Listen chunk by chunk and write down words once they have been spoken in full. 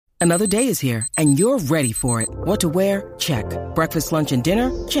Another day is here, and you're ready for it. What to wear? Check. Breakfast, lunch, and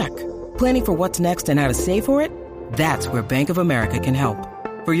dinner? Check. Planning for what's next and how to save for it? That's where Bank of America can help.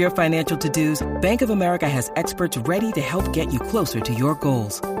 For your financial to-dos, Bank of America has experts ready to help get you closer to your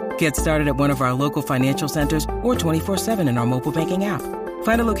goals. Get started at one of our local financial centers or 24/7 in our mobile banking app.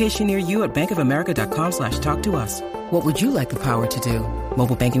 Find a location near you at bankofamerica.com/talktous. What would you like the power to do?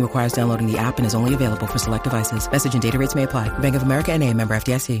 Mobile banking requires downloading the app and is only available for select devices. Message and data rates may apply. Bank of America N.A., member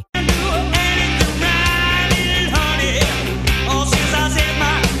FDIC.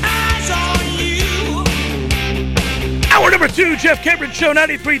 Hour number 2, Jeff Cameron Show,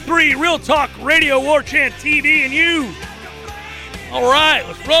 93.3, Real Talk Radio, War Chant TV, and you. All right,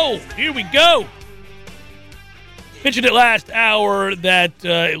 let's roll. Here we go. Mentioned it last hour that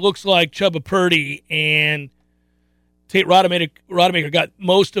it looks like Chubba Purdy and Tate Rodemaker got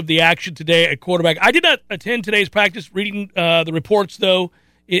most of the action today at quarterback. I did not attend today's practice. Reading the reports, though,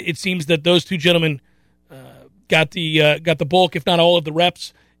 it seems that those two gentlemen got the bulk, if not all, of the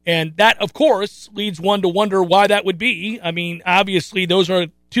reps. And that, of course, leads one to wonder why that would be. I mean, obviously, those are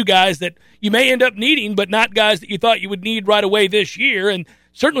two guys that you may end up needing, but not guys that you thought you would need right away this year, and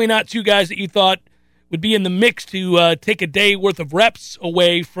certainly not two guys that you thought would be in the mix to take a day worth of reps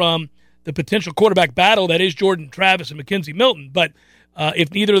away from the potential quarterback battle that is Jordan Travis and Mackenzie Milton. But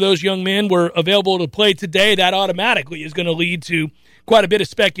if neither of those young men were available to play today, that automatically is going to lead to quite a bit of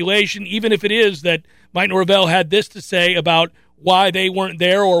speculation, even if it is that Mike Norvell had this to say about why they weren't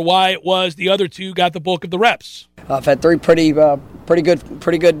there or why it was the other two got the bulk of the reps. I've had three pretty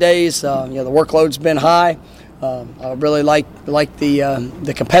good days. The workload's been high. I really like the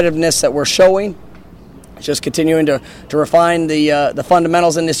competitiveness that we're showing. Just continuing to refine the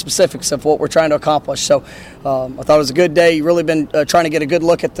fundamentals and the specifics of what we're trying to accomplish. So I thought it was a good day. Really been trying to get a good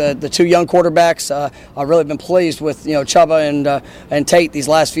look at the two young quarterbacks. I've really been pleased with Chubba and Tate these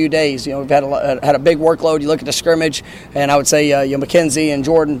last few days. We've had a big workload. You look at the scrimmage, and I would say Mackenzie and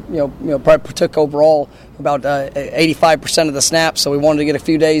Jordan probably took overall about 85% of the snaps. So we wanted to get a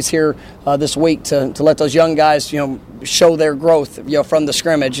few days here this week to let those young guys show their growth from the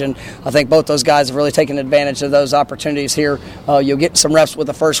scrimmage, and I think both those guys have really taken advantage of those opportunities here. You'll get some reps with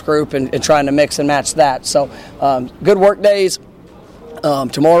the first group and trying to mix and match that. So good work days.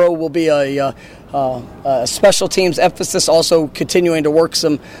 Tomorrow will be a special teams emphasis, also continuing to work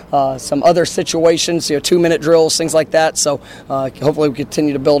some other situations, 2-minute drills, things like that. So hopefully we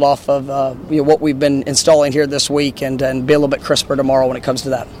continue to build off of what we've been installing here this week and be a little bit crisper tomorrow when it comes to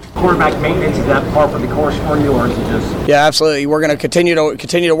that. Quarterback maintenance, is that par for the course for you, or is it just? Yeah, absolutely. We're going to continue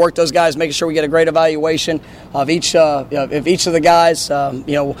to work those guys, making sure we get a great evaluation of each of the guys. It's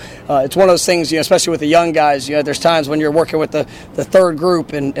one of those things, especially with the young guys. There's times when you're working with the third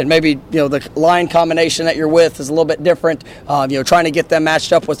group and maybe the line combination that you're with is a little bit different. Trying to get them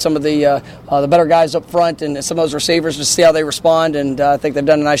matched up with some of the better guys up front and some of those receivers to see how they respond, and I think they've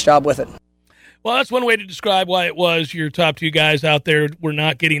done a nice job with it. Well, that's one way to describe why it was your top two guys out there were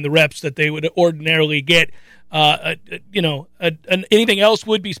not getting the reps that they would ordinarily get. Anything else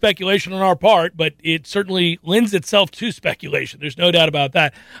would be speculation on our part, but it certainly lends itself to speculation. There's no doubt about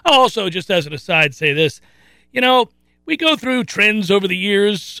that. I'll also, just as an aside, say this. We go through trends over the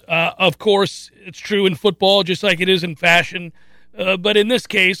years. Of course, it's true in football, just like it is in fashion. But in this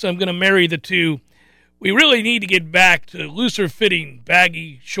case, I'm going to marry the two. We really need to get back to looser-fitting,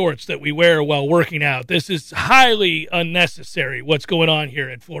 baggy shorts that we wear while working out. This is highly unnecessary, what's going on here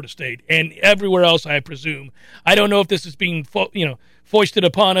at Florida State and everywhere else, I presume. I don't know if this is being foisted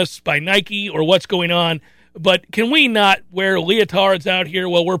upon us by Nike or what's going on, but can we not wear leotards out here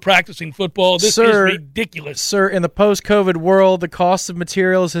while we're practicing football? This is ridiculous. Sir, in the post-COVID world, the cost of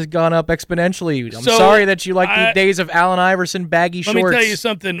materials has gone up exponentially. I'm sorry that you like the days of Allen Iverson baggy shorts. Let me tell you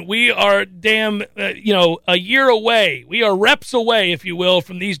something. We are a year away. We are reps away, if you will,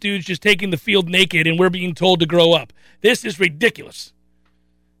 from these dudes just taking the field naked and we're being told to grow up. This is ridiculous.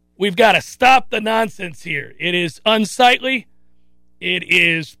 We've got to stop the nonsense here. It is unsightly. It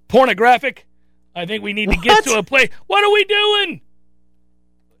is pornographic. I think we need to get to a place. What are we doing?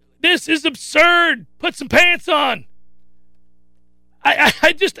 This is absurd. Put some pants on.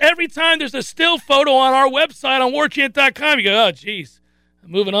 I just, every time there's a still photo on our website on warchant.com, you go, oh, geez,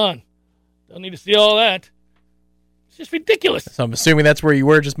 moving on. Don't need to see all that. It's just ridiculous. So I'm assuming that's where you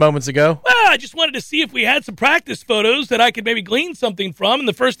were just moments ago? Well, I just wanted to see if we had some practice photos that I could maybe glean something from, and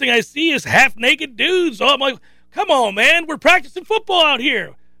the first thing I see is half-naked dudes. Oh, I'm like, come on, man. We're practicing football out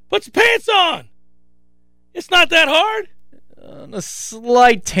here. Put some pants on. It's not that hard. On a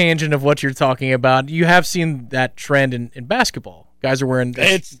slight tangent of what you're talking about, you have seen that trend in basketball. Guys are wearing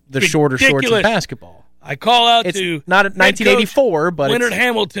the shorter shorts in basketball. I call out It's to not at 1984, but Leonard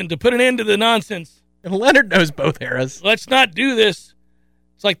Hamilton to put an end to the nonsense. And Leonard knows both eras. Let's not do this.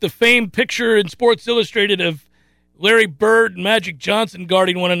 It's like the famed picture in Sports Illustrated of Larry Bird and Magic Johnson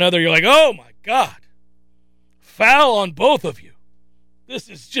guarding one another. You're like, oh, my God. Foul on both of you. This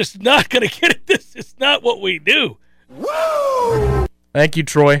is just not going to get it. This is not what we do. Woo! Thank you,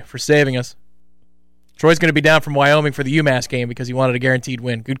 Troy, for saving us. Troy's going to be down from Wyoming for the UMass game because he wanted a guaranteed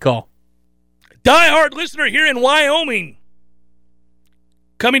win. Good call. Diehard listener here in Wyoming.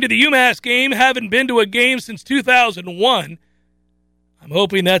 Coming to the UMass game, haven't been to a game since 2001. I'm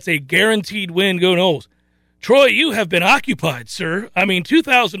hoping that's a guaranteed win. Go Noles. Troy, you have been occupied, sir. I mean,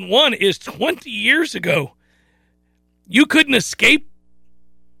 2001 is 20 years ago. You couldn't escape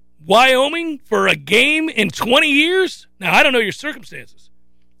Wyoming for a game in 20 years? Now, I don't know your circumstances,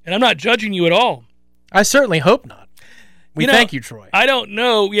 and I'm not judging you at all. I certainly hope not. We thank you, Troy. I don't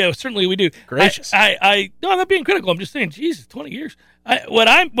know. Yeah, certainly we do. Gracious. No, I'm not being critical. I'm just saying, Jesus, 20 years. What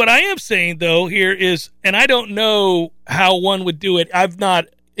I am saying though here is, and I don't know how one would do it. I'm not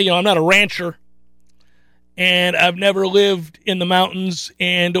a rancher, and I've never lived in the mountains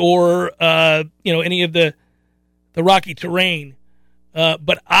and or any of the rocky terrain.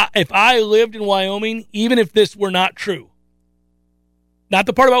 But if I lived in Wyoming, even if this were not true, not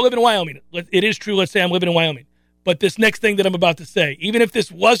the part about living in Wyoming, it is true. Let's say I'm living in Wyoming. But this next thing that I'm about to say, even if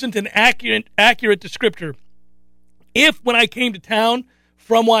this wasn't an accurate descriptor, if when I came to town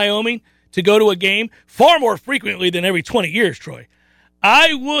from Wyoming to go to a game, far more frequently than every 20 years, Troy,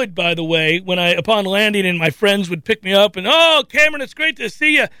 I would, by the way, upon landing and my friends would pick me up and, oh, Cameron, it's great to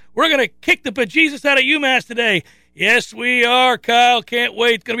see you. We're going to kick the bejesus out of UMass today. Yes, we are, Kyle. Can't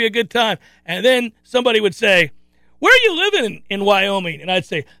wait. It's going to be a good time. And then somebody would say, where are you living in Wyoming? And I'd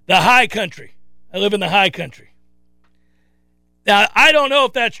say, the high country. I live in the high country. Now, I don't know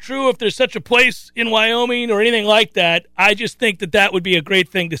if that's true, if there's such a place in Wyoming or anything like that. I just think that would be a great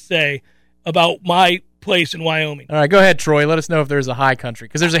thing to say about my place in Wyoming. All right, go ahead, Troy. Let us know if there's a high country,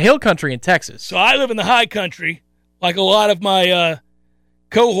 because there's a hill country in Texas. So I live in the high country, like a lot of my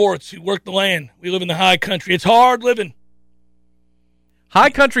cohorts who work the land. We live in the high country. It's hard living. High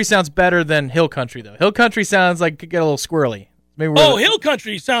country sounds better than hill country, though. Hill country sounds like it could get a little squirrely. Maybe hill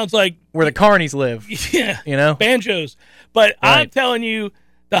country sounds like where the carnies live. Yeah, banjos. But right. I'm telling you,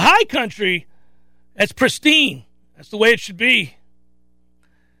 the high country, that's pristine. That's the way it should be.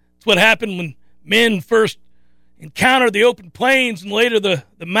 It's what happened when men first encountered the open plains and later the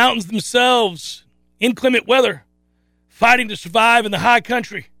mountains themselves, inclement weather, fighting to survive in the high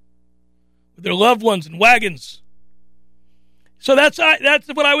country with their loved ones and wagons. So that's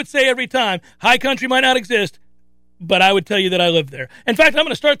what I would say every time. High country might not exist, but I would tell you that I live there. In fact, I'm going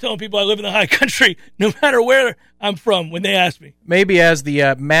to start telling people I live in the high country no matter where I'm from when they ask me. Maybe as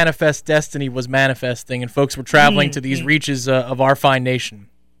the manifest destiny was manifesting and folks were traveling to these reaches of our fine nation,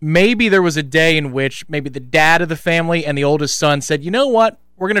 maybe there was a day in which maybe the dad of the family and the oldest son said, you know what,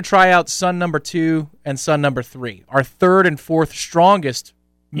 we're going to try out son number 2 and son number 3, our third and fourth strongest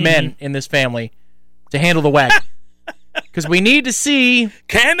men in this family, to handle the wagon. Because we need to see,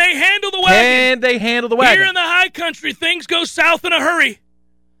 can they handle the wagon? Here in the high country, things go south in a hurry.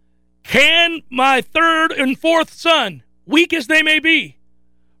 Can my third and fourth son, weak as they may be,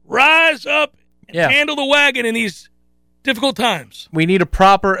 rise up and handle the wagon in these difficult times? We need a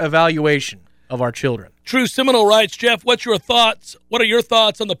proper evaluation of our children. True Seminole writes, Jeff, what are your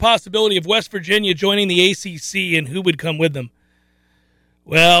thoughts on the possibility of West Virginia joining the ACC and who would come with them?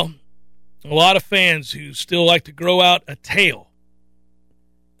 Well, a lot of fans who still like to grow out a tail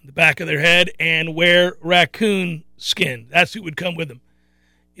in the back of their head and wear raccoon skin. That's who would come with them.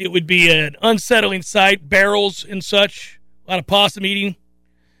 It would be an unsettling sight, barrels and such, a lot of possum eating,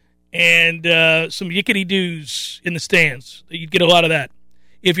 and some yickety-doos in the stands. You'd get a lot of that.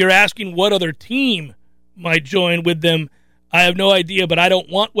 If you're asking what other team might join with them, I have no idea, but I don't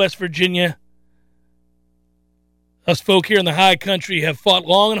want West Virginia. Us folk here in the high country have fought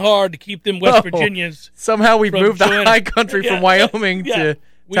long and hard to keep them West Virginians. Somehow we've moved the high country from Wyoming to Tallahassee.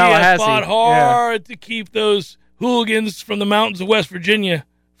 We have fought hard to keep those hooligans from the mountains of West Virginia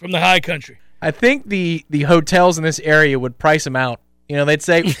from the high country. I think the hotels in this area would price them out. You know, they'd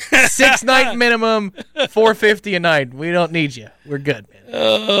say 6 night minimum, $450 a night. We don't need you. We're good, man.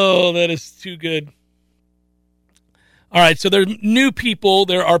 Oh, that is too good. All right, so there are new people.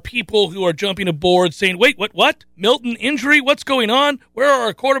 There are people who are jumping aboard saying, wait, what? Milton injury? What's going on? Where are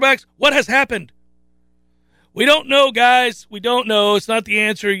our quarterbacks? What has happened? We don't know, guys. We don't know. It's not the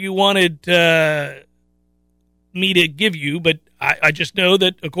answer you wanted me to give you, but I just know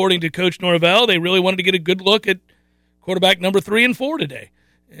that according to Coach Norvell, they really wanted to get a good look at quarterback number 3 and 4 today.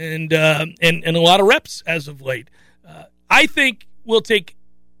 and a lot of reps as of late. I think we'll take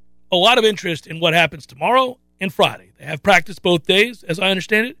a lot of interest in what happens tomorrow and Friday. They have practice both days, as I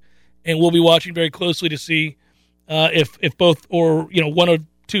understand it, and we'll be watching very closely to see if both or one or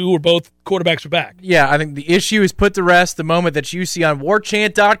two or both quarterbacks are back. Yeah, I think the issue is put to rest the moment that you see on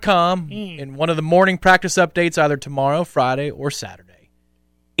warchant.com in one of the morning practice updates, either tomorrow, Friday, or Saturday,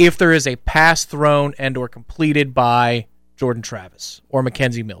 if there is a pass thrown and or completed by Jordan Travis or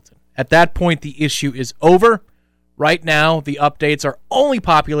Mackenzie Milton. At that point, the issue is over. Right now, the updates are only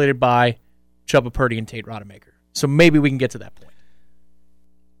populated by Chubba Purdy and Tate Rodemaker. So maybe we can get to that point.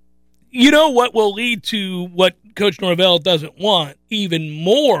 You know what will lead to what Coach Norvell doesn't want? Even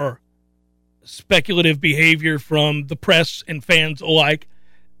more speculative behavior from the press and fans alike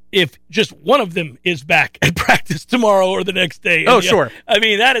if just one of them is back at practice tomorrow or the next day. Oh, sure. I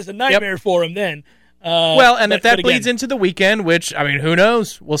mean, that is a nightmare for him then. If that bleeds into the weekend, which, I mean, who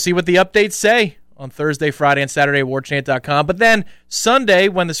knows? We'll see what the updates say on Thursday, Friday, and Saturday at warchant.com. But then Sunday,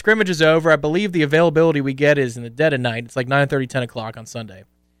 when the scrimmage is over, I believe the availability we get is in the dead of night. It's like 9:30, 10 o'clock on Sunday.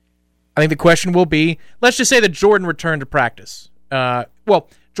 I think the question will be, let's just say that Jordan returned to practice.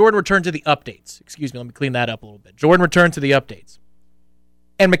 Jordan returned to the updates. Excuse me, let me clean that up a little bit. Jordan returned to the updates.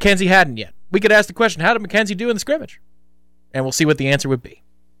 And Mackenzie hadn't yet. We could ask the question, how did Mackenzie do in the scrimmage? And we'll see what the answer would be.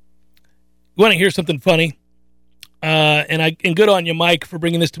 You want to hear something funny? And good on you, Mike, for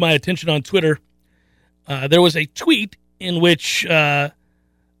bringing this to my attention on Twitter. There was a tweet in which Marina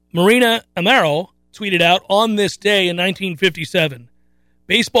Amaro tweeted out, on this day in 1957,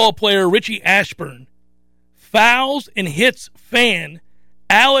 baseball player Richie Ashburn fouls and hits fan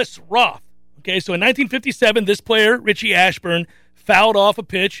Alice Roth. Okay, so in 1957, this player, Richie Ashburn, fouled off a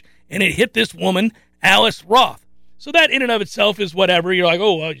pitch, and it hit this woman, Alice Roth. So that in and of itself is whatever. You're like,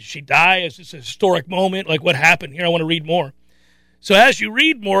 did she die? Is this a historic moment? Like, what happened here? I want to read more. So as you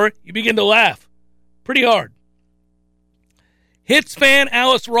read more, you begin to laugh pretty hard. Hits fan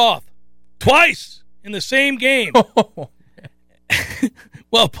Alice Roth twice in the same game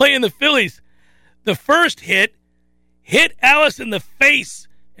while playing the Phillies. The first hit Alice in the face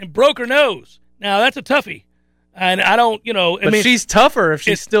and broke her nose. Now, that's a toughie. And I don't, But she's tougher if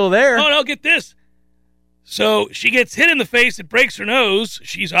she's still there. Oh, no, get this. So she gets hit in the face. It breaks her nose.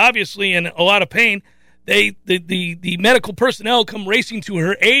 She's obviously in a lot of pain. The medical personnel come racing to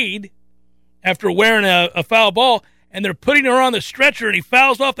her aid after wearing a foul ball, and they're putting her on the stretcher, and he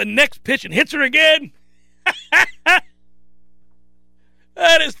fouls off the next pitch and hits her again.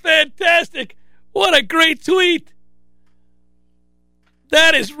 That is fantastic. What a great tweet.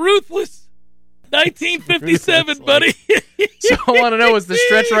 That is ruthless. 1957, buddy. So I want to know, was the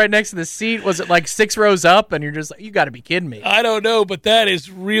stretcher right next to the seat? Was it like 6 rows up? And you're just like, you got to be kidding me. I don't know, but that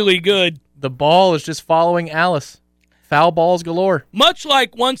is really good. The ball is just following Alice. Foul balls galore. Much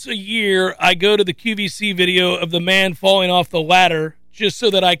like once a year, I go to the QVC video of the man falling off the ladder just so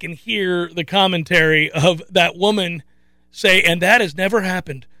that I can hear the commentary of that woman say, and that has never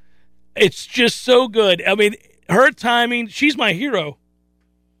happened. It's just so good. I mean, her timing, she's my hero.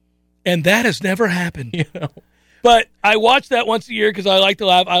 And that has never happened. But I watch that once a year because I like to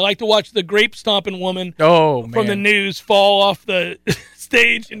laugh. I like to watch the grape stomping woman from the news fall off the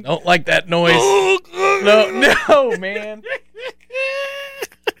stage. And don't like that noise. No, man.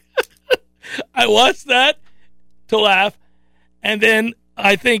 I watch that to laugh. And then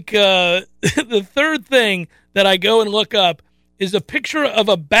I think the third thing that I go and look up is a picture of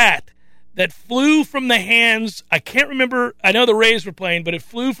a bat that flew from the hands. I can't remember. I know the Rays were playing, but it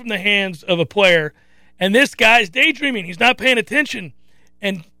flew from the hands of a player. And this guy's daydreaming. He's not paying attention.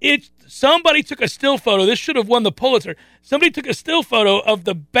 And somebody took a still photo. This should have won the Pulitzer. Somebody took a still photo of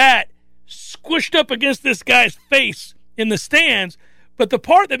the bat squished up against this guy's face in the stands. But the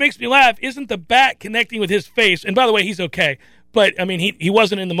part that makes me laugh isn't the bat connecting with his face. And by the way, he's okay. But, I mean, he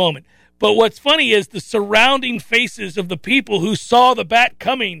wasn't in the moment. But what's funny is the surrounding faces of the people who saw the bat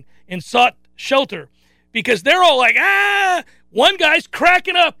coming and sought shelter, because they're all like, one guy's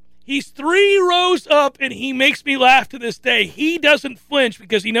cracking up. He's 3 rows up, and he makes me laugh to this day. He doesn't flinch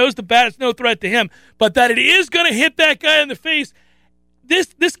because he knows the bat is no threat to him, but that it is going to hit that guy in the face.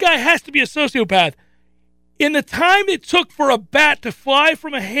 This guy has to be a sociopath. In the time it took for a bat to fly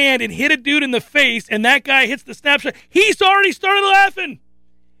from a hand and hit a dude in the face, and that guy hits the snapshot, he's already started laughing.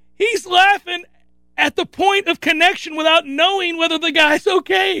 He's laughing at the point of connection without knowing whether the guy's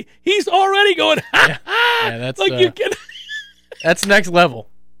okay. He's already going, that's like you can. That's next level.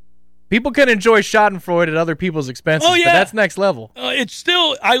 People can enjoy Schadenfreude at other people's expenses, but that's next level. It's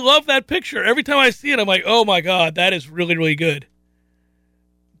still, I love that picture. Every time I see it, I'm like, oh my God, that is really, really good.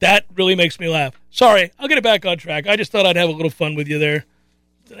 That really makes me laugh. Sorry, I'll get it back on track. I just thought I'd have a little fun with you there.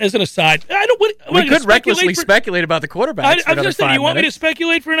 as an aside, we could recklessly speculate about the quarterbacks. I was just saying, you want me to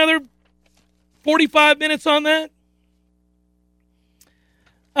speculate for another 45 minutes on that?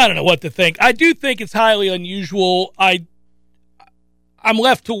 I don't know what to think. I do think it's highly unusual. I'm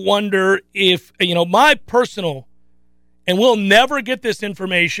left to wonder if, my personal, and we'll never get this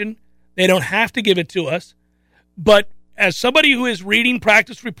information. They don't have to give it to us. But as somebody who is reading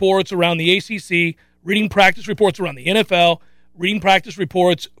practice reports around the ACC, reading practice reports around the NFL, reading practice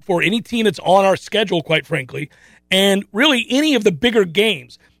reports for any team that's on our schedule, quite frankly, and really any of the bigger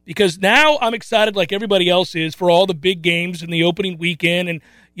games, because now I'm excited like everybody else is for all the big games in the opening weekend. And,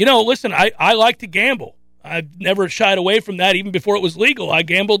 listen, I like to gamble. I've never shied away from that even before it was legal. I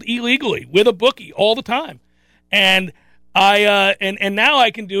gambled illegally with a bookie all the time. And and now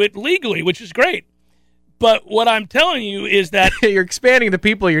I can do it legally, which is great. But what I'm telling you is that you're expanding the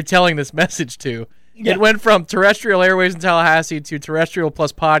people you're telling this message to. Yeah. It went from terrestrial airways in Tallahassee to terrestrial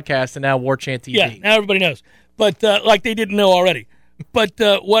plus podcast and now War Chant TV. Yeah, now everybody knows. But like they didn't know already. But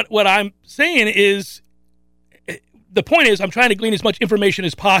what I'm saying is, the point is I'm trying to glean as much information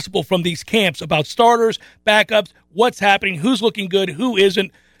as possible from these camps about starters, backups, what's happening, who's looking good, who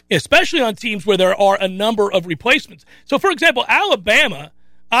isn't, especially on teams where there are a number of replacements. So, for example, Alabama,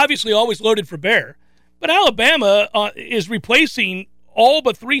 obviously always loaded for bear, but Alabama is replacing all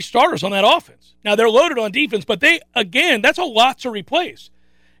but 3 starters on that offense. Now, they're loaded on defense, but that's a lot to replace.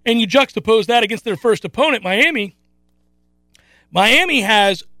 And you juxtapose that against their first opponent, Miami. Miami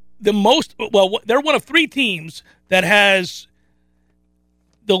has the most, they're one of 3 teams that has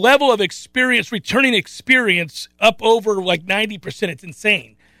the level of experience, returning experience, up over like 90%. It's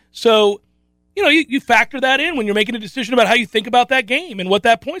insane. So, you factor that in when you're making a decision about how you think about that game and what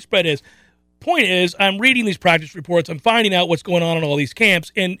that point spread is. Point is, I'm reading these practice reports. I'm finding out what's going on in all these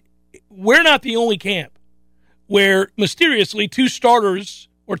camps, and we're not the only camp where mysteriously 2 starters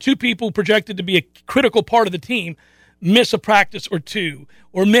or 2 people projected to be a critical part of the team miss a practice or 2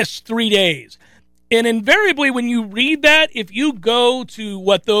 or miss 3 days. And invariably when you read that, if you go to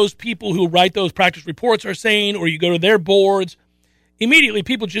what those people who write those practice reports are saying, or you go to their boards, immediately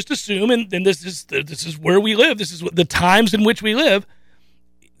people just assume, and this is where we live, this is the times in which we live,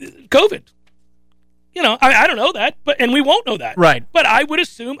 COVID. I don't know that, and we won't know that. Right. But I would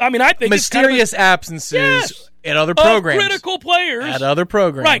assume, I think mysterious absences at other programs. Of critical players. At other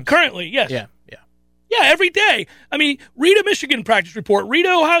programs. Right, currently, yes. Yeah. Yeah, every day. Read a Michigan practice report, read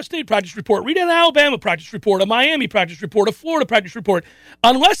an Ohio State practice report, read an Alabama practice report, a Miami practice report, a Florida practice report.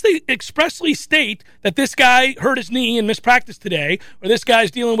 Unless they expressly state that this guy hurt his knee and missed practice today, or this guy's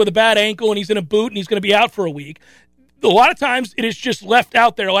dealing with a bad ankle and he's in a boot and he's going to be out for a week, a lot of times it is just left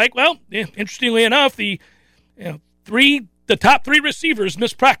out there like, interestingly enough, the top 3 receivers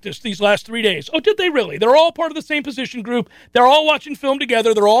missed practice these last 3 days. Oh, did they really? They're all part of the same position group. They're all watching film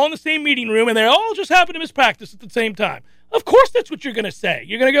together. They're all in the same meeting room, and they all just happen to miss practice at the same time. Of course that's what you're going to say.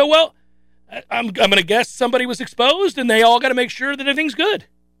 You're going to go, I'm going to guess somebody was exposed, and they all got to make sure that everything's good.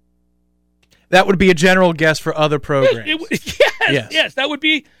 That would be a general guess for other programs. Yes, that would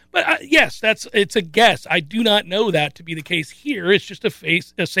be. But it's a guess. I do not know that to be the case here. It's just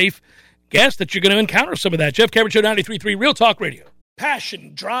a safe guess that you're going to encounter some of that. Jeff Cameron Show 93.3 Real Talk Radio.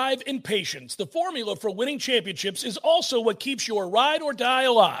 Passion, drive, and patience. The formula for winning championships is also what keeps your ride or die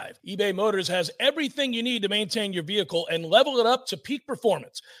alive. eBay Motors has everything you need to maintain your vehicle and level it up to peak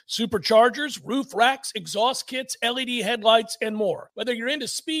performance. Superchargers, roof racks, exhaust kits, LED headlights, and more. Whether you're into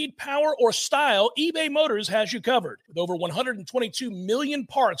speed, power, or style, eBay Motors has you covered. With over 122 million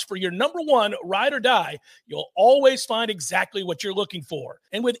parts for your number one ride or die, you'll always find exactly what you're looking for.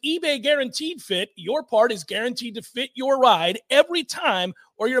 And with eBay Guaranteed Fit, your part is guaranteed to fit your ride every time,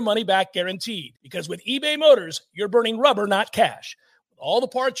 or your money back guaranteed. Because with eBay Motors, you're burning rubber, not cash. With all the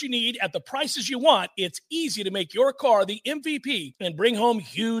parts you need at the prices you want, it's easy to make your car the MVP and bring home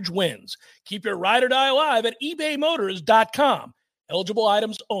huge wins. Keep your ride or die alive at ebaymotors.com. Eligible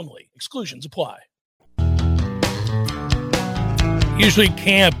items only. Exclusions apply. Usually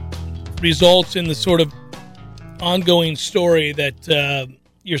camp results in the sort of ongoing story that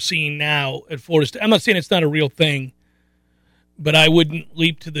you're seeing now at Florida State. I'm not saying it's not a real thing, but I wouldn't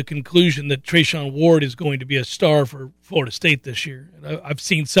leap to the conclusion that Trayshawn Ward is going to be a star for Florida State this year. And I've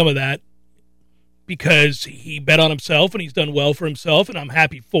seen some of that because he bet on himself and he's done well for himself, and I'm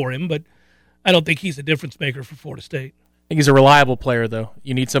happy for him, but I don't think he's a difference maker for Florida State. I think he's a reliable player, though.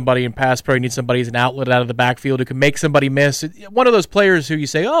 You need somebody in pass pro. You need somebody as an outlet out of the backfield who can make somebody miss. One of those players who you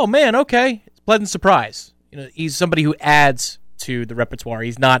say, oh, man, okay, it's a pleasant surprise. He's somebody who adds to the repertoire.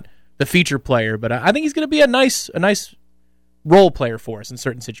 He's not the feature player, but I think he's going to be a nice role player for us in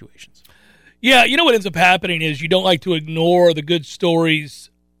certain situations. Yeah, what ends up happening is you don't like to ignore the good stories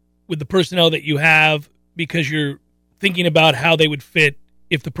with the personnel that you have because you're thinking about how they would fit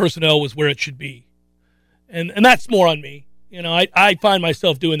if the personnel was where it should be. And that's more on me. You know, I find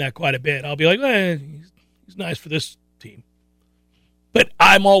myself doing that quite a bit. I'll be like, he's nice for this team. But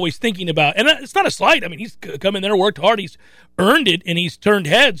I'm always thinking about, and it's not a slight. I mean, he's come in there, worked hard, he's earned it, and he's turned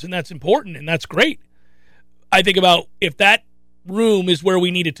heads, and that's important, and that's great. I think about if that room is where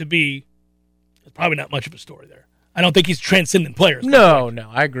we need it to be, there's probably not much of a story there. I don't think he's transcendent players. No,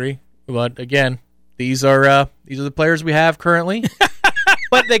 I agree. But again, these are the players we have currently.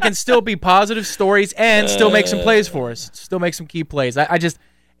 But they can still be positive stories and still make some plays for us. Still make some key plays.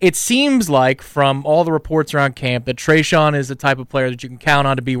 It seems like from all the reports around camp that Trayshawn is the type of player that you can count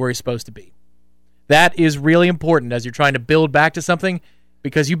on to be where he's supposed to be. That is really important as you're trying to build back to something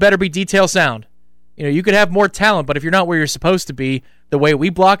because you better be detail sound. You know, you could have more talent, but if you're not where you're supposed to be, the way we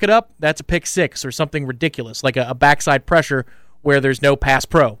block it up, that's a pick six or something ridiculous, like a backside pressure where there's no pass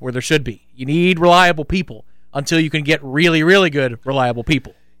pro, where there should be. You need reliable people until you can get really, really good, reliable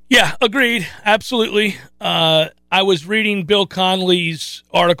people. Yeah, agreed. Absolutely. I was reading Bill Connelly's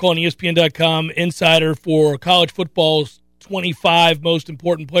article on ESPN.com, Insider, for college football's 25 most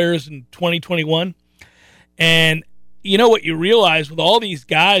important players in 2021. And you know what you realize with all these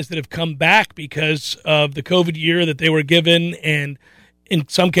guys that have come back because of the COVID year that they were given, and in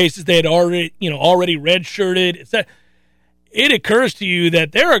some cases they had already redshirted. It occurs to you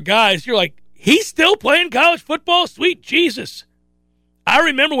that there are guys you're like, he's still playing college football? Sweet Jesus. I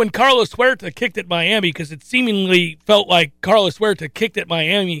remember when Carlos Huerta kicked at Miami because it seemingly felt like Carlos Huerta kicked at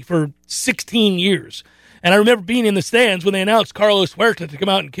Miami for 16 years. And I remember being in the stands when they announced Carlos Huerta to come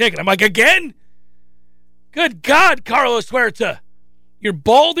out and kick. And I'm like, again? Good God, Carlos Huerta. You're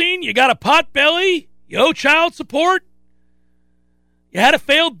balding. You got a pot belly. You owe child support. You had a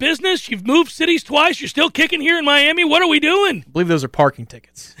failed business. You've moved cities twice. You're still kicking here in Miami. What are we doing? I believe those are parking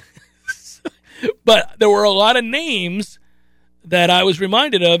tickets. But there were a lot of names that I was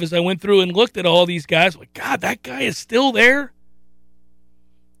reminded of as I went through and looked at all these guys. Like, God, that guy is still there.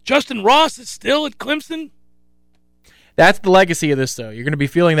 Justin Ross is still at Clemson. That's the legacy of this, though. You're going to be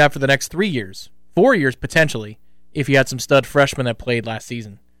feeling that for the next 3 years, 4 years potentially, if you had some stud freshmen that played last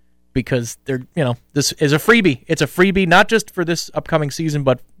season. Because this is a freebie. It's a freebie, not just for this upcoming season,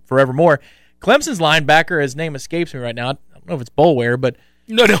 but forevermore. Clemson's linebacker, his name escapes me right now. I don't know if it's Boulware, but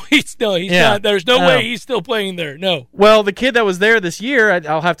No, he's not. There's no way he's still playing there. No. Well, the kid that was there this year,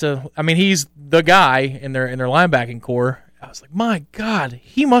 he's the guy in their linebacking core. I was like, my God,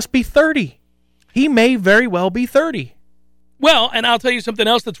 he must be 30. He may very well be 30. Well, and I'll tell you something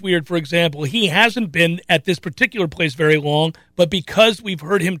else that's weird. For example, he hasn't been at this particular place very long, but because we've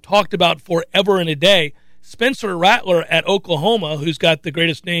heard him talked about forever and a day, Spencer Rattler at Oklahoma, who's got the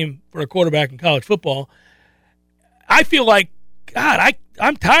greatest name for a quarterback in college football, I feel like, God,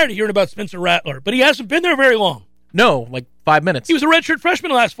 I'm tired of hearing about Spencer Rattler, but he hasn't been there very long. No, like 5 minutes. He was a redshirt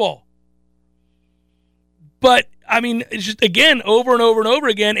freshman last fall. But, I mean, it's just, again, over and over and over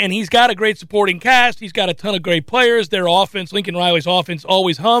again, and he's got a great supporting cast. He's got a ton of great players. Their offense, Lincoln Riley's offense,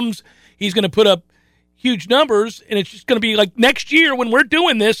 always hums. He's going to put up huge numbers, and it's just going to be like next year when we're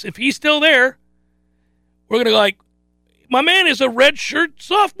doing this, if he's still there, we're going to like, my man is a redshirt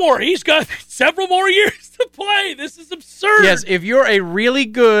sophomore. He's got several more years to play. This is absurd. Yes, if you're a really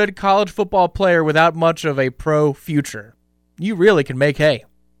good college football player without much of a pro future, you really can make hay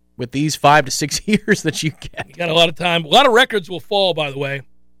with these 5 to 6 years that you get. You got a lot of time. A lot of records will fall, by the way.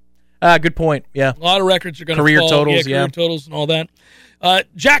 Good point, yeah. A lot of records are going to fall. Career totals, career totals and all that.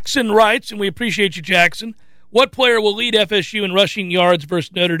 Jackson writes, and we appreciate you, Jackson, what player will lead FSU in rushing yards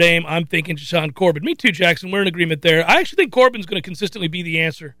versus Notre Dame? I'm thinking Jashaun Corbin. Me too, Jackson. We're in agreement there. I actually think Corbin's going to consistently be the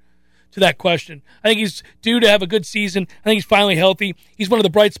answer to that question. I think he's due to have a good season. I think he's finally healthy. He's one of the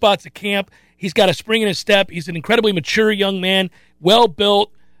bright spots at camp. He's got a spring in his step. He's an incredibly mature young man,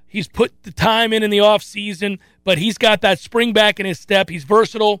 well-built. He's put the time in the offseason, but he's got that spring back in his step. He's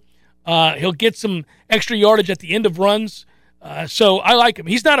versatile. He'll get some extra yardage at the end of runs. So I like him.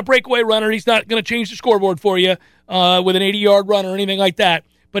 He's not a breakaway runner. He's not going to change the scoreboard for you with an 80-yard run or anything like that.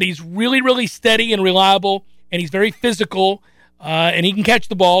 But he's really, really steady and reliable, and he's very physical, and he can catch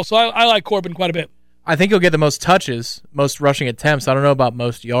the ball. So I like Corbin quite a bit. I think he'll get the most touches, most rushing attempts. I don't know about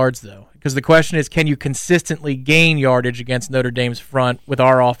most yards, though, because the question is, can you consistently gain yardage against Notre Dame's front with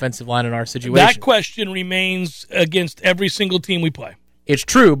our offensive line in our situation? That question remains against every single team we play. It's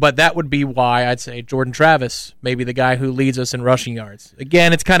true, but that would be why I'd say Jordan Travis may be the guy who leads us in rushing yards.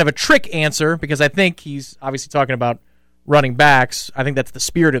 Again, it's kind of a trick answer because I think he's obviously talking about running backs. I think that's the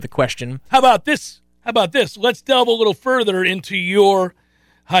spirit of the question. How about this? Let's delve a little further into your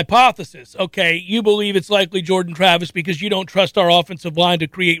hypothesis. Okay, you believe it's likely Jordan Travis because you don't trust our offensive line to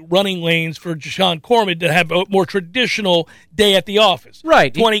create running lanes for Jashawn Corman to have a more traditional day at the office.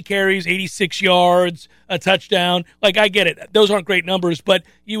 Right. 20 carries, 86 yards, a touchdown. Like, I get it. Those aren't great numbers, but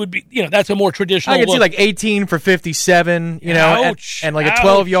you would be, that's a more traditional I could look. see like 18 for 57, and like a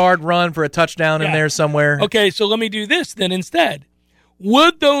 12-yard run for a touchdown in there somewhere. Okay, so let me do this then instead.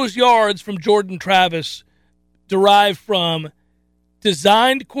 Would those yards from Jordan Travis derive from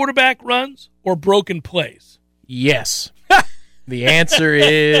designed quarterback runs or broken plays? Yes. The answer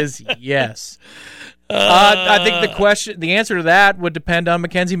is yes. I think the answer to that would depend on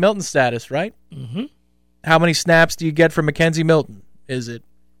Mackenzie Milton's status, right? Mm-hmm. How many snaps do you get from Mackenzie Milton? Is it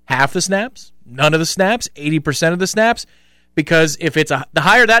half the snaps? None of the snaps? 80% of the snaps? Because if it's the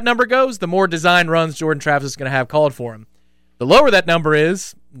higher that number goes, the more design runs Jordan Travis is going to have called for him. The lower that number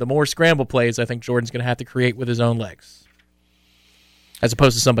is, the more scramble plays I think Jordan's going to have to create with his own legs, as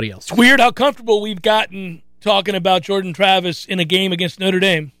opposed to somebody else. It's weird how comfortable we've gotten talking about Jordan Travis in a game against Notre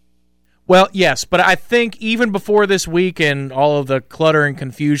Dame. Well, yes, but I think even before this week and all of the clutter and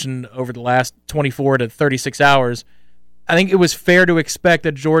confusion over the last 24 to 36 hours, I think it was fair to expect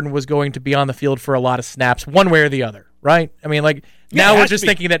that Jordan was going to be on the field for a lot of snaps, one way or the other, right? I mean, now we're just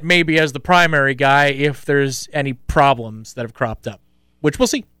thinking that maybe as the primary guy, if there's any problems that have cropped up, which we'll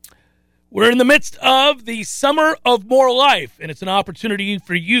see. We're in the midst of the Summer of More Life, and it's an opportunity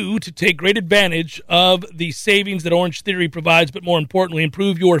for you to take great advantage of the savings that Orange Theory provides, but more importantly,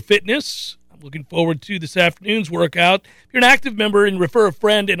 improve your fitness. I'm looking forward to this afternoon's workout. If you're an active member and refer a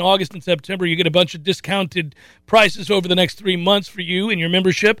friend in August and September, you get a bunch of discounted prices over the next 3 months for you and your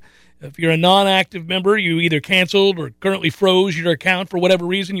membership. If you're a non-active member, you either canceled or currently froze your account for whatever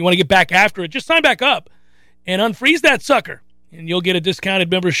reason, you want to get back after it, just sign back up and unfreeze that sucker, and you'll get a discounted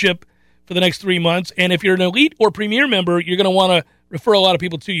membership for the next 3 months. And if you're an elite or premier member, you're going to want to refer a lot of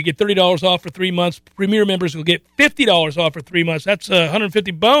people too. You get $30 off for 3 months. Premier members will get $50 off for 3 months. That's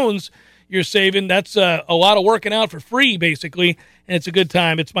 150 bones you're saving. That's a lot of working out for free, basically, and it's a good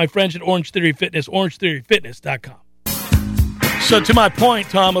time. It's my friends at Orange Theory Fitness, orangetheoryfitness.com. So to my point,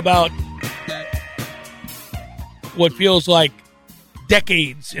 Tom, about what feels like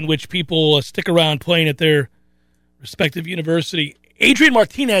decades in which people stick around playing at their respective university, Adrian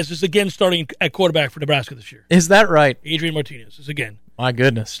Martinez is again starting at quarterback for Nebraska this year. Is that right? Adrian Martinez is again. My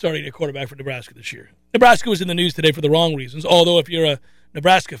goodness. Starting at quarterback for Nebraska this year. Nebraska was in the news today for the wrong reasons, although if you're a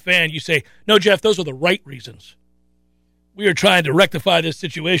Nebraska fan, you say, no, Jeff, those are the right reasons. We are trying to rectify this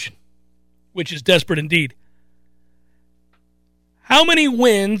situation, which is desperate indeed. How many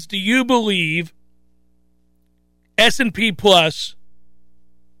wins do you believe S&P Plus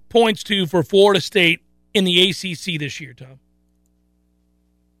points to for Florida State in the ACC this year, Tom?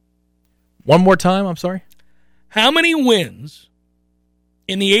 One more time, I'm sorry. How many wins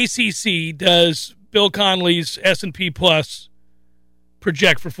in the ACC does Bill Connolly's S&P Plus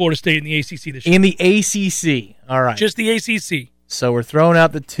project for Florida State in the ACC this year? In the ACC, all right. Just the ACC. So we're throwing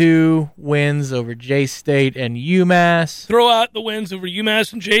out the 2 wins over J-State and UMass. Throw out the wins over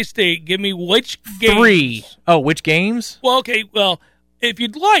UMass and J-State. Give me which games. 3. Oh, which games? Well, okay. Well, if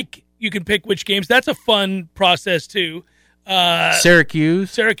you'd like, you can pick which games. That's a fun process, too.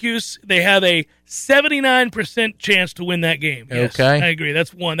 Syracuse, they have a 79% chance to win that game. Yes, okay. I agree.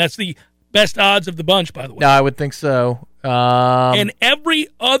 That's one. That's the best odds of the bunch, by the way. No, I would think so. And every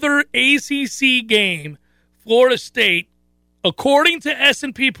other ACC game, Florida State, according to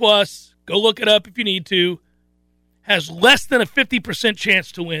S&P Plus, go look it up if you need to, has less than a 50%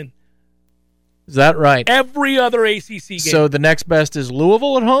 chance to win. Is that right? Every other ACC game. So the next best is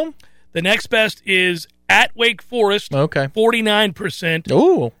Louisville at home? The next best is at Wake Forest, okay, 49%.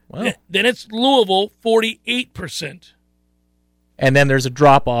 Oh, wow. Then it's Louisville, 48%. And then there's a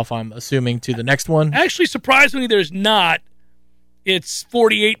drop-off, I'm assuming, to the next one? Actually, surprisingly, there's not. It's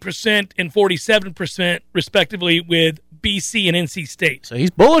 48% and 47%, respectively, with BC and NC State. So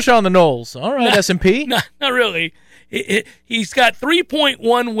he's bullish on the Noles. All right, S&P. Not really. He's got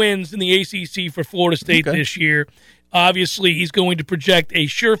 3.1 wins in the ACC for Florida State this year. Obviously, he's going to project a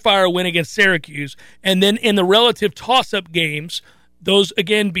surefire win against Syracuse. And then in the relative toss-up games, those,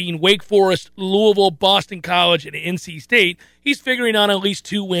 again, being Wake Forest, Louisville, Boston College, and NC State, he's figuring on at least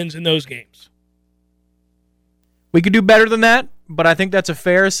 2 wins in those games. We could do better than that, but I think that's a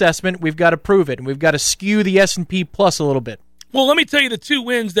fair assessment. We've got to prove it, and we've got to skew the S&P Plus a little bit. Well, let me tell you the 2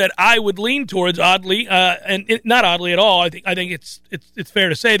 wins that I would lean towards, oddly, not oddly at all. I think it's fair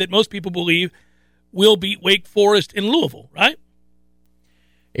to say that most people believe will beat Wake Forest and Louisville, right?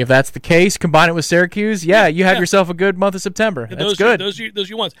 If that's the case, combine it with Syracuse, you have yourself a good month of September. That's good. Those are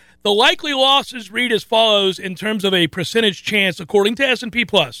your ones. The likely losses read as follows in terms of a percentage chance, according to S&P+.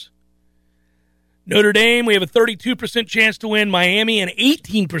 Notre Dame, we have a 32% chance to win. Miami, an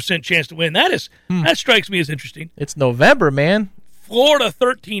 18% chance to win. That strikes me as interesting. It's November, man. Florida,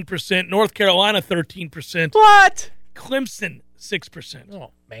 13%. North Carolina, 13%. What? Clemson, 6%.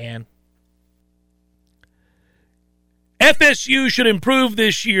 Oh, man. FSU should improve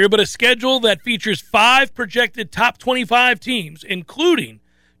this year, but a schedule that features 5 projected top 25 teams, including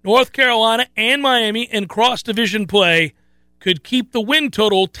North Carolina and Miami in cross-division play, could keep the win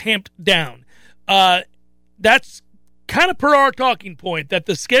total tamped down. That's kind of per our talking point, that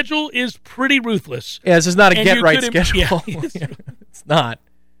the schedule is pretty ruthless. Yeah, this is not a get-right schedule. It's not.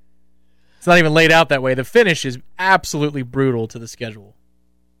 It's not even laid out that way. The finish is absolutely brutal to the schedule.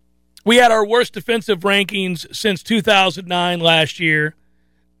 We had our worst defensive rankings since 2009 last year.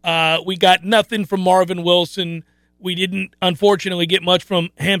 We got nothing from Marvin Wilson. We didn't, unfortunately, get much from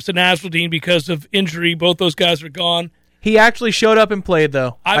Hampson Nasruddin because of injury. Both those guys are gone. He actually showed up and played,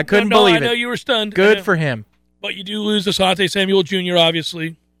 though. I couldn't believe it. I know you were stunned. Good for him. But you do lose Asante Samuel Jr.,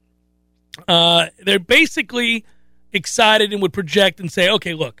 obviously. They're basically excited and would project and say,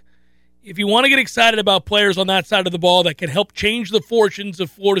 okay, look, if you want to get excited about players on that side of the ball that can help change the fortunes of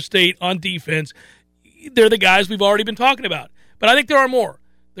Florida State on defense, they're the guys we've already been talking about. But I think there are more.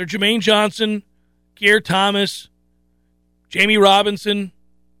 They're Jermaine Johnson, Kier Thomas, Jamie Robinson,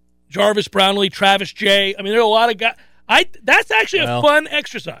 Jarvis Brownlee, Travis J. I mean, there are a lot of guys. That's actually a fun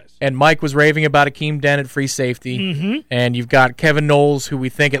exercise. And Mike was raving about Akeem Dent at free safety. And you've got Kevin Knowles, who we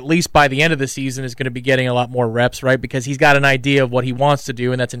think at least by the end of the season is going to be getting a lot more reps, right? Because he's got an idea of what he wants to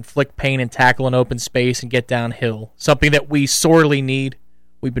do, and that's inflict pain and tackle in open space and get downhill. Something that we sorely need.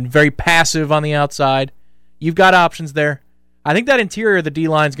 We've been very passive on the outside. You've got options there. I think that interior of the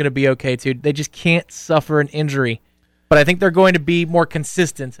D-line is going to be okay, too. They just can't suffer an injury. But I think they're going to be more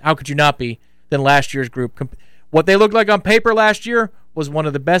consistent. How could you not be than last year's group? What they looked like on paper last year was one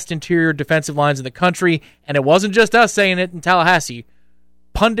of the best interior defensive lines in the country, and it wasn't just us saying it in Tallahassee.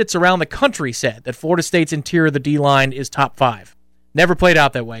 Pundits around the country said that Florida State's interior of the D-line is top 5. Never played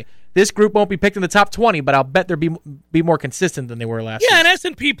out that way. This group won't be picked in the top 20, but I'll bet they'll be more consistent than they were last year. Yeah, and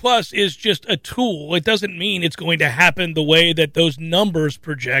S&P Plus is just a tool. It doesn't mean it's going to happen the way that those numbers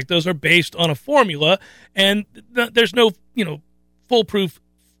project. Those are based on a formula, and there's no foolproof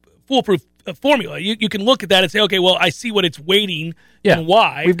formula. You can look at that and say, okay, well, I see what it's weighting and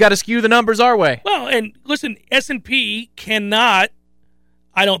why. We've got to skew the numbers our way. Well, and listen, S&P cannot,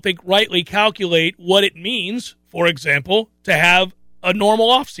 I don't think, rightly calculate what it means, for example, to have a normal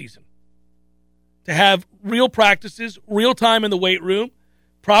offseason, to have real practices, real time in the weight room,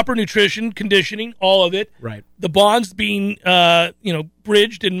 proper nutrition, conditioning, all of it. Right. The bonds being,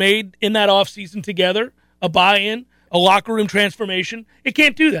 bridged and made in that offseason together, a buy-in, a locker room transformation. It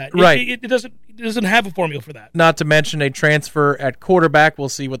can't do that. Right. It doesn't have a formula for that. Not to mention a transfer at quarterback. We'll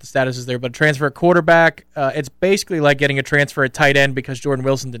see what the status is there. But a transfer at quarterback, it's basically like getting a transfer at tight end because Jordan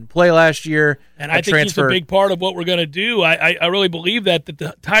Wilson didn't play last year. And I think he's a big part of what we're going to do. I really believe that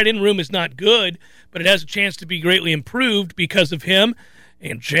the tight end room is not good, but it has a chance to be greatly improved because of him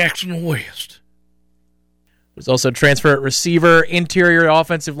and Jackson West. There's also a transfer at receiver, interior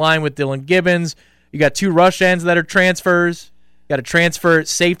offensive line with Dylan Gibbons. You got 2 rush ends that are transfers. You got a transfer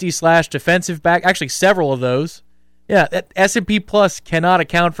safety/defensive back. Actually, several of those. Yeah, that S&P Plus cannot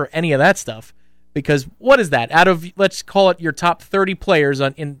account for any of that stuff because what is that? Out of, let's call it your top 30 players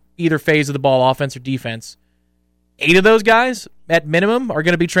in either phase of the ball, offense or defense, 8 of those guys, at minimum, are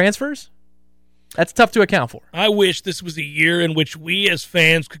going to be transfers? That's tough to account for. I wish this was a year in which we as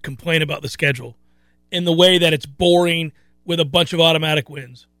fans could complain about the schedule in the way that it's boring with a bunch of automatic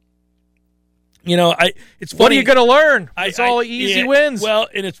wins. It's funny. What are you going to learn? It's all easy wins. Well,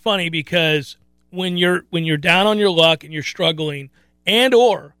 and it's funny because when you're down on your luck and you're struggling, and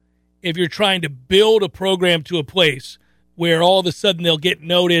or if you're trying to build a program to a place where all of a sudden they'll get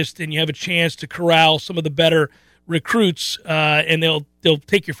noticed and you have a chance to corral some of the better recruits, and they'll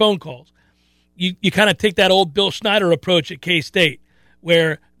take your phone calls. You kind of take that old Bill Snyder approach at K-State,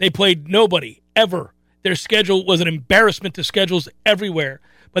 where they played nobody ever. Their schedule was an embarrassment to schedules everywhere.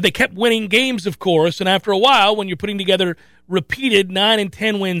 But they kept winning games, of course, and after a while, when you're putting together repeated 9 and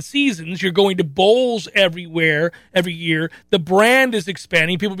 10 win seasons, you're going to bowls every year. The brand is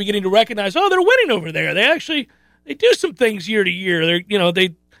expanding. People are beginning to recognize, they're winning over there. They do some things year to year. They're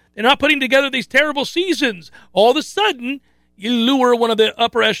not putting together these terrible seasons. All of a sudden, you lure one of the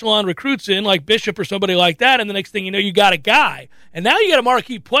upper echelon recruits in, like Bishop or somebody like that, and the next thing you know, you got a guy. And now you got a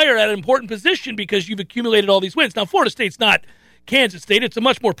marquee player at an important position because you've accumulated all these wins. Now, Florida State's not Kansas State. It's a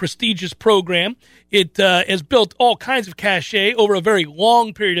much more prestigious program. It has built all kinds of cachet over a very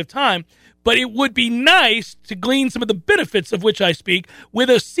long period of time. But it would be nice to glean some of the benefits of which I speak with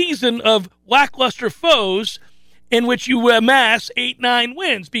a season of lackluster foes in which you amass 8-9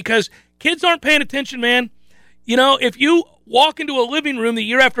 wins, because kids aren't paying attention, man. You know, if you walk into a living room the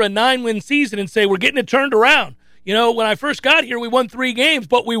year after a 9-win season and say, we're getting it turned around. You know, when I first got here, we won 3 games,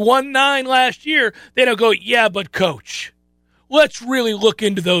 but we won 9 last year. They don't go, yeah, but coach, let's really look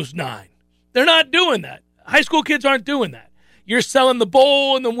into those 9. They're not doing that. High school kids aren't doing that. You're selling the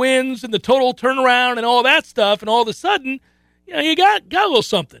bowl and the wins and the total turnaround and all that stuff, and all of a sudden, you know, you got a little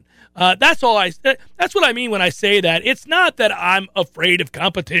something. That's what I mean when I say that. It's not that I'm afraid of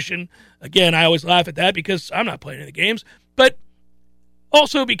competition. Again, I always laugh at that because I'm not playing any games, but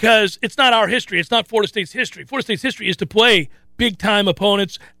also because it's not our history. It's not Florida State's history. Florida State's history is to play big-time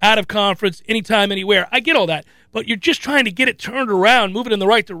opponents, out of conference, anytime, anywhere. I get all that, but you're just trying to get it turned around, move it in the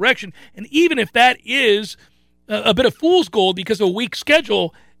right direction, and even if that is a bit of fool's gold because of a weak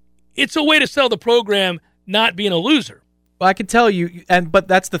schedule, it's a way to sell the program not being a loser. Well, I can tell you, but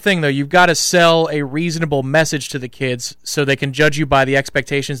that's the thing, though. You've got to sell a reasonable message to the kids so they can judge you by the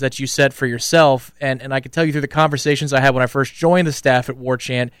expectations that you set for yourself. And I can tell you through the conversations I had when I first joined the staff at War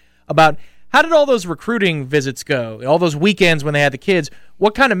Chant about how did all those recruiting visits go, all those weekends when they had the kids,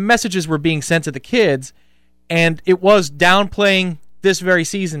 what kind of messages were being sent to the kids, and it was downplaying this very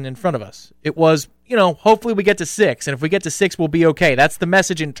season in front of us. It was, you know, hopefully we get to 6, and if we get to 6, we'll be okay. That's the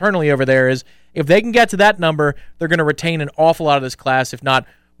message internally over there is if they can get to that number, they're going to retain an awful lot of this class, if not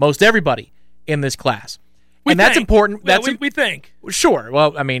most everybody in this class. That's important. We think. Sure.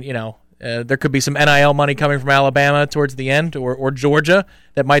 Well, I mean, you know, there could be some NIL money coming from Alabama towards the end or Georgia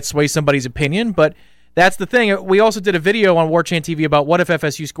that might sway somebody's opinion, but that's the thing. We also did a video on War Chant TV about what if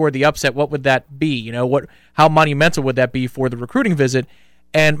FSU scored the upset, what would that be? You know, how monumental would that be for the recruiting visit?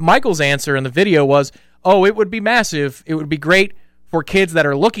 And Michael's answer in the video was, oh, it would be massive. It would be great for kids that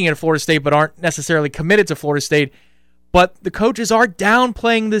are looking at Florida State but aren't necessarily committed to Florida State. But the coaches are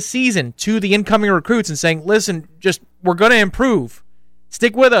downplaying this season to the incoming recruits and saying, listen, we're going to improve.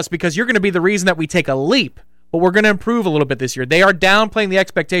 Stick with us because you're going to be the reason that we take a leap. But we're going to improve a little bit this year. They are downplaying the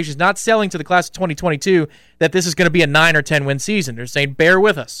expectations, not selling to the class of 2022 that this is going to be a 9 or 10 win season. They're saying, bear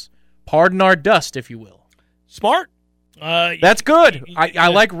with us. Pardon our dust, if you will. Smart. That's good. I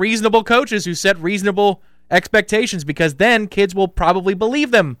like reasonable coaches who set reasonable expectations because then kids will probably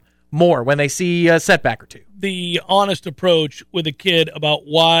believe them more when they see a setback or two. The honest approach with a kid about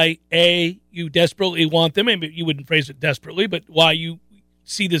why, A, you desperately want them, maybe you wouldn't phrase it desperately, but why you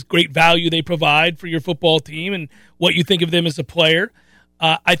see this great value they provide for your football team and what you think of them as a player.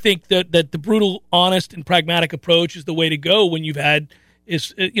 I think that the brutal, honest, and pragmatic approach is the way to go when you've had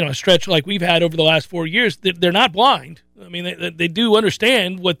a stretch like we've had over the last 4 years. They're not blind. I mean, they do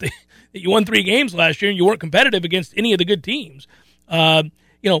understand that you won 3 games last year and you weren't competitive against any of the good teams.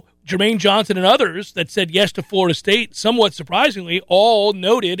 Jermaine Johnson and others that said yes to Florida State, somewhat surprisingly, all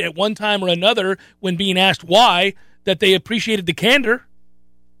noted at one time or another when being asked why that they appreciated the candor.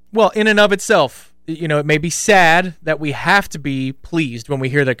 Well, in and of itself, you know, it may be sad that we have to be pleased when we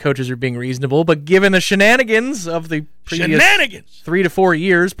hear that coaches are being reasonable, but given the shenanigans of the previous 3 to 4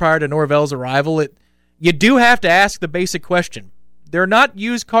 years prior to Norvell's arrival, you do have to ask the basic question. They're not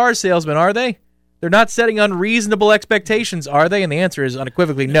used car salesmen, are they? They're not setting unreasonable expectations, are they? And the answer is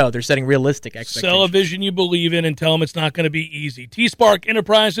unequivocally no. They're setting realistic expectations. Sell a vision you believe in and tell them it's not going to be easy. T-Spark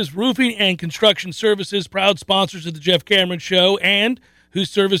Enterprises, roofing and construction services, proud sponsors of the Jeff Cameron Show, and whose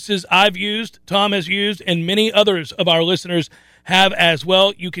services I've used, Tom has used, and many others of our listeners have as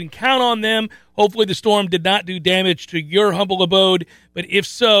well. You can count on them. Hopefully the storm did not do damage to your humble abode, but if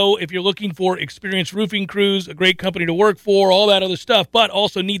so, if you're looking for experienced roofing crews, a great company to work for, all that other stuff, but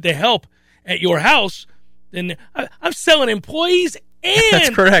also need the help at your house, then I'm selling employees and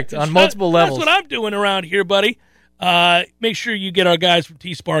that's correct, on multiple levels. That's what I'm doing around here, buddy. Make sure you get our guys from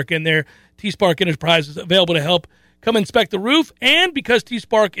T-Spark in there. T-Spark Enterprises available to help. Come inspect the roof, and because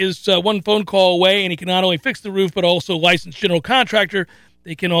T-Spark is one phone call away and he can not only fix the roof but also licensed general contractor,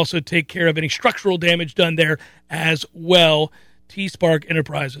 they can also take care of any structural damage done there as well. T-Spark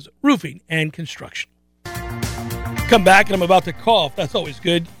Enterprises, roofing and construction. Come back, and I'm about to cough. That's always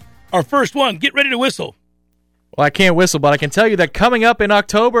good. Our first one, get ready to whistle. Well, I can't whistle, but I can tell you that coming up in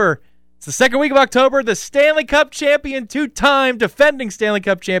October, it's the second week of October, the Stanley Cup champion, 2-time defending Stanley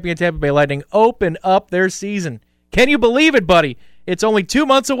Cup champion Tampa Bay Lightning open up their season. Can you believe it, buddy? It's only 2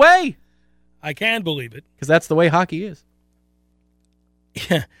 months away. I can believe it. Because that's the way hockey is.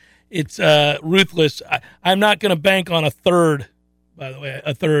 Yeah, it's ruthless. I'm not going to bank on a third, by the way,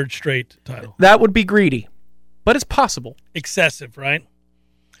 a third straight title. That would be greedy. but it's possible. Excessive, right?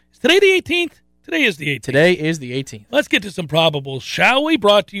 Is today the 18th? Today is the 18th. Today is the 18th. Let's get to some probables, shall we?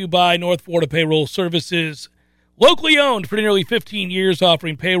 Brought to you by North Florida Payroll Services. Locally owned for nearly 15 years,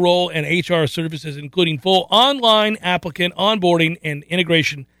 offering payroll and HR services, including full online applicant onboarding and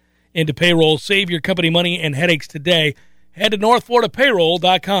integration into payroll. Save your company money and headaches today. Head to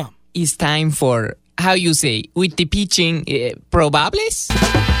northfloridapayroll.com. It's time for, how you say, with the pitching, probables?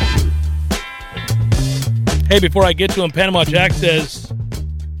 Hey, before I get to him, Panama Jack says,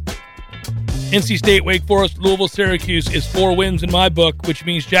 NC State, Wake Forest, Louisville, Syracuse is 4 wins in my book, which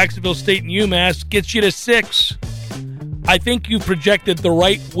means Jacksonville State and UMass gets you to 6. I think you projected the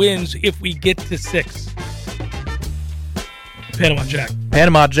right wins if we get to 6. Panama Jack.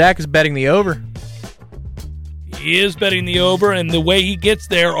 Panama Jack is betting the over. He is betting the over, and the way he gets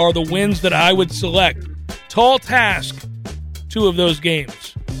there are the wins that I would select. Tall task, 2 of those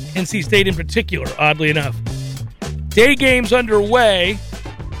games. NC State in particular, oddly enough. Day games underway.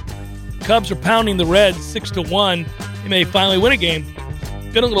 Cubs are pounding the Reds 6-1. They may finally win a game.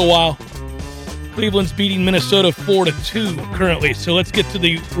 Been a little while. Cleveland's beating Minnesota 4-2 currently. So let's get to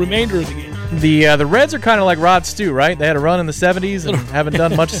the remainder of the game. The Reds are kind of like Rod Stew, right? They had a run in the 70s and haven't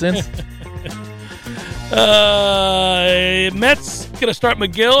done much since. Mets going to start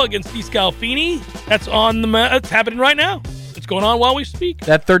McGill against East Scalfini. That's on the That's happening right now. It's going on while we speak.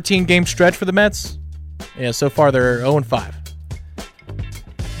 That 13-game stretch for the Mets? Yeah, so far they're 0-5.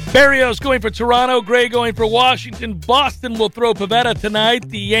 Barrios going for Toronto. Gray going for Washington. Boston will throw Pivetta tonight.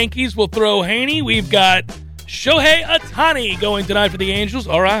 The Yankees will throw Haney. We've got Shohei Ohtani going tonight for the Angels.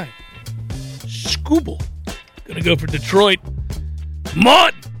 All right. Scooble going to go for Detroit.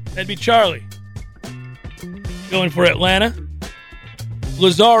 Mott. That'd be Charlie. Going for Atlanta.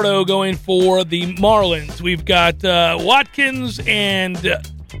 Luzardo going for the Marlins. We've got Watkins and...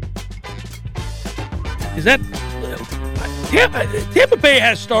 is that... Tampa Bay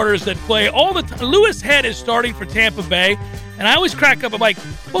has starters that play all the time. Lewis Head is starting for Tampa Bay, and I always crack up. I'm like,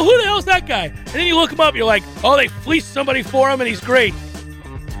 well, who the hell is that guy? And then you look him up, you're like, oh, they fleeced somebody for him, and he's great.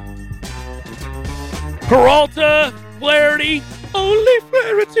 Peralta, Flaherty, only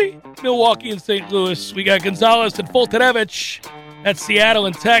Flaherty. Milwaukee and St. Louis. We got Gonzalez and Fultonevich. That's Seattle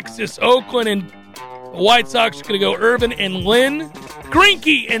and Texas. Oakland and the White Sox are going to go Irvin and Lynn.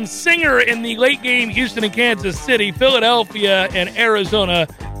 Greinke and Singer in the late game, Houston and Kansas City. Philadelphia and Arizona.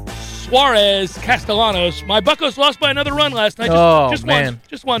 Suarez, Castellanos. My Buccos lost by another run last night.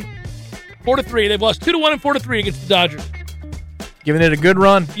 Just one. 4-3. They've lost 2-1 and 4-3 against the Dodgers. Giving it a good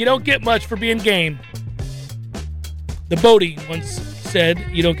run. You don't get much for being game. The Bodie once said,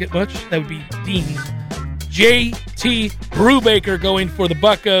 you don't get much. That would be Dean's. J.T. Brubaker going for the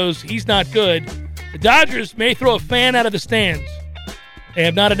Buccos. He's not good. The Dodgers may throw a fan out of the stands. They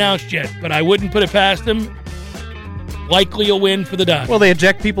have not announced yet, but I wouldn't put it past them. Likely a win for the Dodgers. Well, they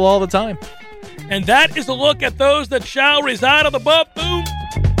eject people all the time. And that is a look at those that shall reside on the bump-boom.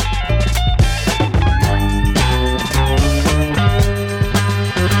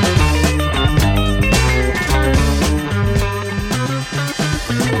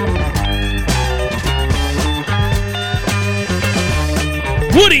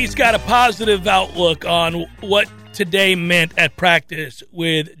 Woody's got a positive outlook on what today meant at practice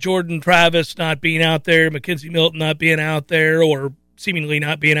with Jordan Travis not being out there, Mackenzie Milton not being out there, or seemingly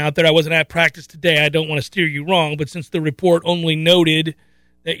not being out there. I wasn't at practice today. I don't want to steer you wrong, but since the report only noted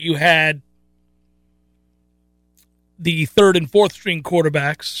that you had the third and fourth string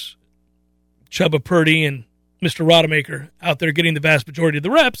quarterbacks, Chubba Purdy and Mr. Rodemaker, out there getting the vast majority of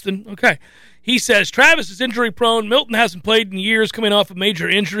the reps, then okay. He says Travis is injury-prone. Milton hasn't played in years coming off a major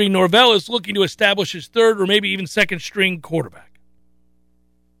injury. Norvell is looking to establish his third or maybe even second-string quarterback.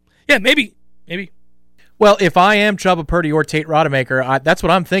 Yeah, maybe. Well, if I am Chubba Purdy or Tate Rodemaker, that's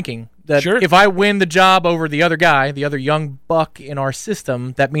what I'm thinking. That sure. If I win the job over the other guy, the other young buck in our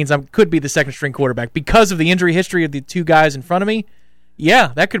system, that means I could be the second-string quarterback. Because of the injury history of the two guys in front of me,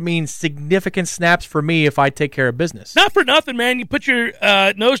 yeah, that could mean significant snaps for me if I take care of business. Not for nothing, man. You put your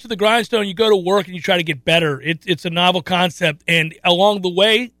nose to the grindstone, you go to work, and you try to get better. It's a novel concept, and along the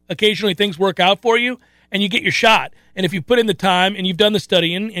way, occasionally things work out for you, and you get your shot. And if you put in the time, and you've done the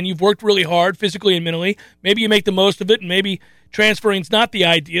studying, and you've worked really hard physically and mentally, maybe you make the most of it, and maybe transferring's not the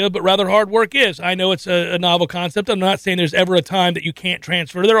idea, but rather hard work is. I know it's a novel concept. I'm not saying there's ever a time that you can't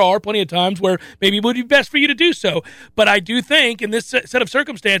transfer. There are plenty of times where maybe it would be best for you to do so. But I do think in this set of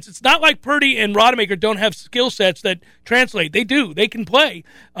circumstances, it's not like Purdy and Rodemaker don't have skill sets that translate. They do. They can play.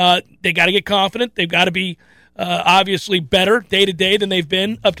 They got to get confident. They've got to be obviously better day to day than they've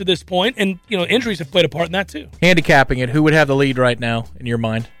been up to this point. And, injuries have played a part in that too. Handicapping it, who would have the lead right now in your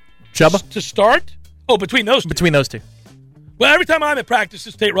mind? Chubba? To start? Oh, between those two. Between those two. Well, every time I'm at practice,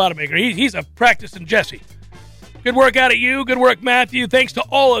 it's Tate Rodemaker. He's a practicing Jesse. Good work out of you. Good work, Matthew. Thanks to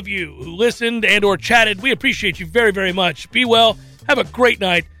all of you who listened and or chatted. We appreciate you very, very much. Be well. Have a great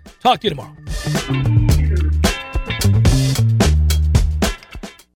night. Talk to you tomorrow.